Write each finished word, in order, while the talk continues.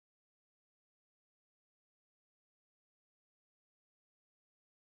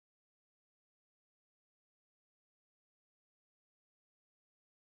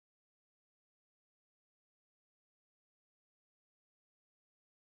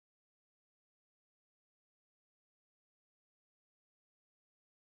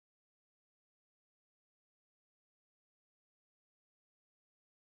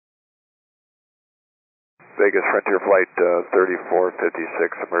Vegas, Frontier Flight 3456,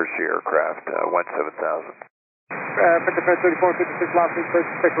 emergency aircraft, 17,000. Frontier Flight 3456, Las Vegas,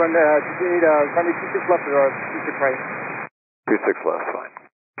 first run, do you need runway 26 left or 26 right? 26 left, fine.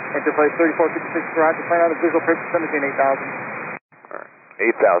 Frontier Flight 3456, roger, plan on the visual pitch, 17,8,000. Alright,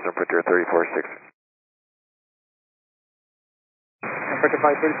 8,000, Frontier 3460. And Frontier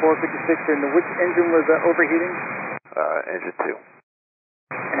Flight 3456, and which engine was overheating? Engine 2.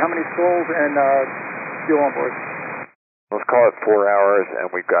 And how many stalls and fuel on board? Let's call it 4 hours, and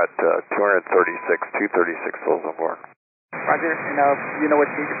we've got 236 souls on board. Roger, and you know what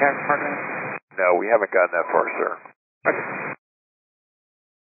gate your captain partner is? No, we haven't gotten that far, sir. Roger.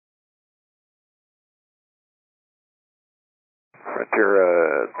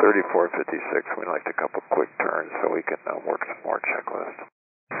 Frontier 3456, we'd like a couple quick turns so we can work some more checklists.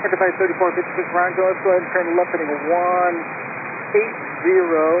 Frontier Flight 3456, roger, let's go ahead and turn left heading 180,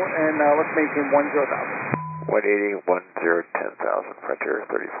 and let's maintain 10,000. 180, 10,000, Frontier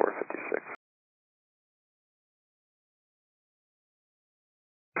 3456.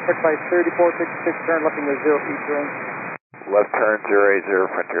 Frontier Flight 3456, turn left heading 080. Left turn 080,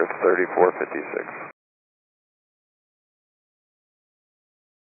 Frontier 3456.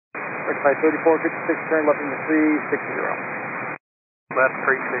 Frontier Flight 3456, turn left heading 360. Left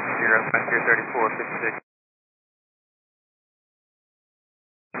 360, Frontier 3456.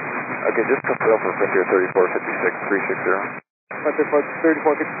 Okay, just confirm for Frontier 3456, 360. Frontier Flight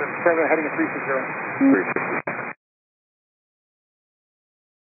 3456, turn heading 360. 360.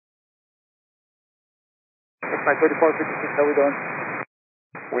 Flight 3456, how we doing?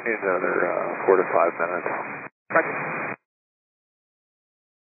 We need another 4 to 5 minutes. Roger.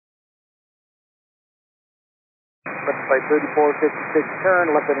 Flight 3456,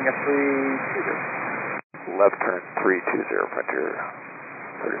 turn left heading 320. Left turn 320, Frontier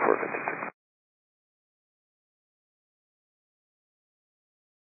 3456.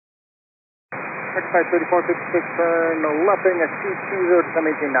 Flight 3456, turn left heading 220 to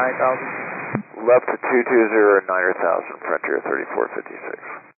maintain 9,000. Left to 220, 9,000, Frontier 3456.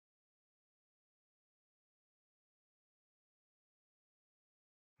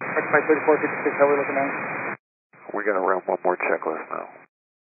 Flight 3456, how we looking now? We're going to run one more checklist now.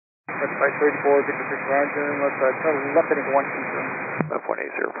 Flight 3456, roger, let's turn left heading 180. Left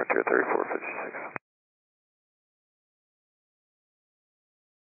 180, Frontier 3456.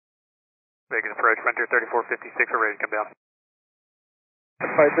 Vegas approach, Frontier 3456, we're ready to come down.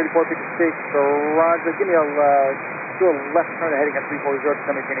 Flight 3456, roger, give me do a left turn heading at 340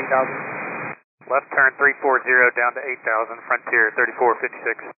 to maintain 8,000. Left turn 340 down to 8,000, Frontier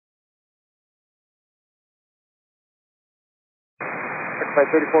 3456. Flight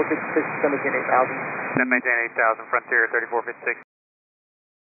 3456, to maintain 8,000. Then maintain 8,000, Frontier 3456.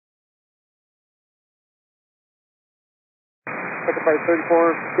 Flight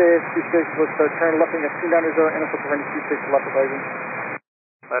 3456, let's turn left heading at 290, intercept running 26 left advising.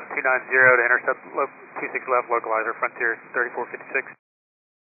 Left 290 to intercept 26 left localizer, Frontier 3456.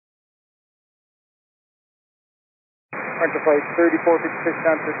 Frontier Flight 3456,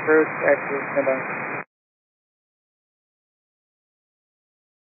 down to first, exit, and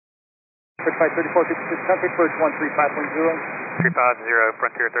Flight 3456, contact first 135.0. 350,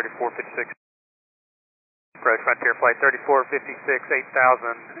 Frontier 3456. Approach Frontier Flight 3456,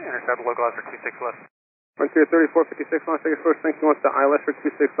 8,000, intercept localizer 26 left. Frontier 3456, Las Vegas first, thank you. Want the ILS for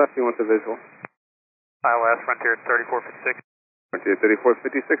 26 left, you want the visual? ILS, Frontier 3456. Frontier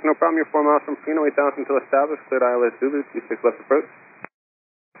 3456, no problem, you're 4 miles from Pino, 8,000 till established, cleared ILS Zulu, 26 left approach.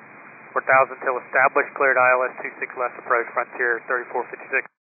 4,000 till established, cleared ILS 26 left approach, Frontier 3456.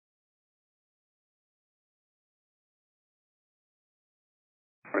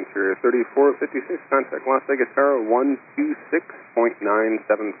 Frontier 3456, contact Las Vegas Tower 126.975.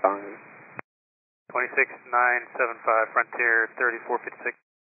 26975, Frontier 3456.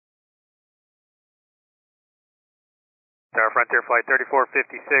 Tower Frontier Flight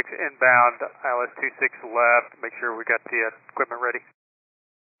 3456, inbound, ILS 26 left. Make sure we got the equipment ready.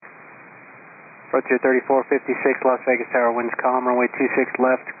 Frontier 3456, Las Vegas Tower, winds calm, runway 26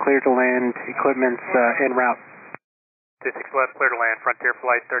 left, clear to land, equipment's en route. 26 left, clear to land, Frontier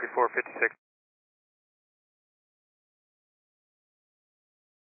Flight 3456.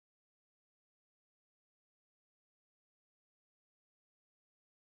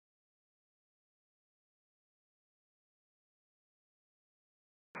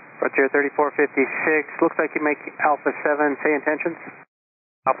 Frontier 3456, looks like you make Alpha 7, say intentions.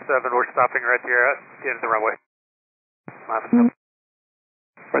 Alpha 7, we're stopping right here at the end of the runway. Alpha 7.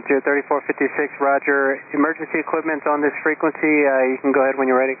 Frontier 3456, roger. Emergency equipment on this frequency, you can go ahead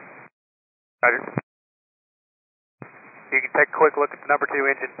when you're ready. Roger. You can take a quick look at the number 2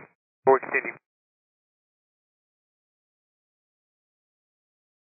 engine before we continue.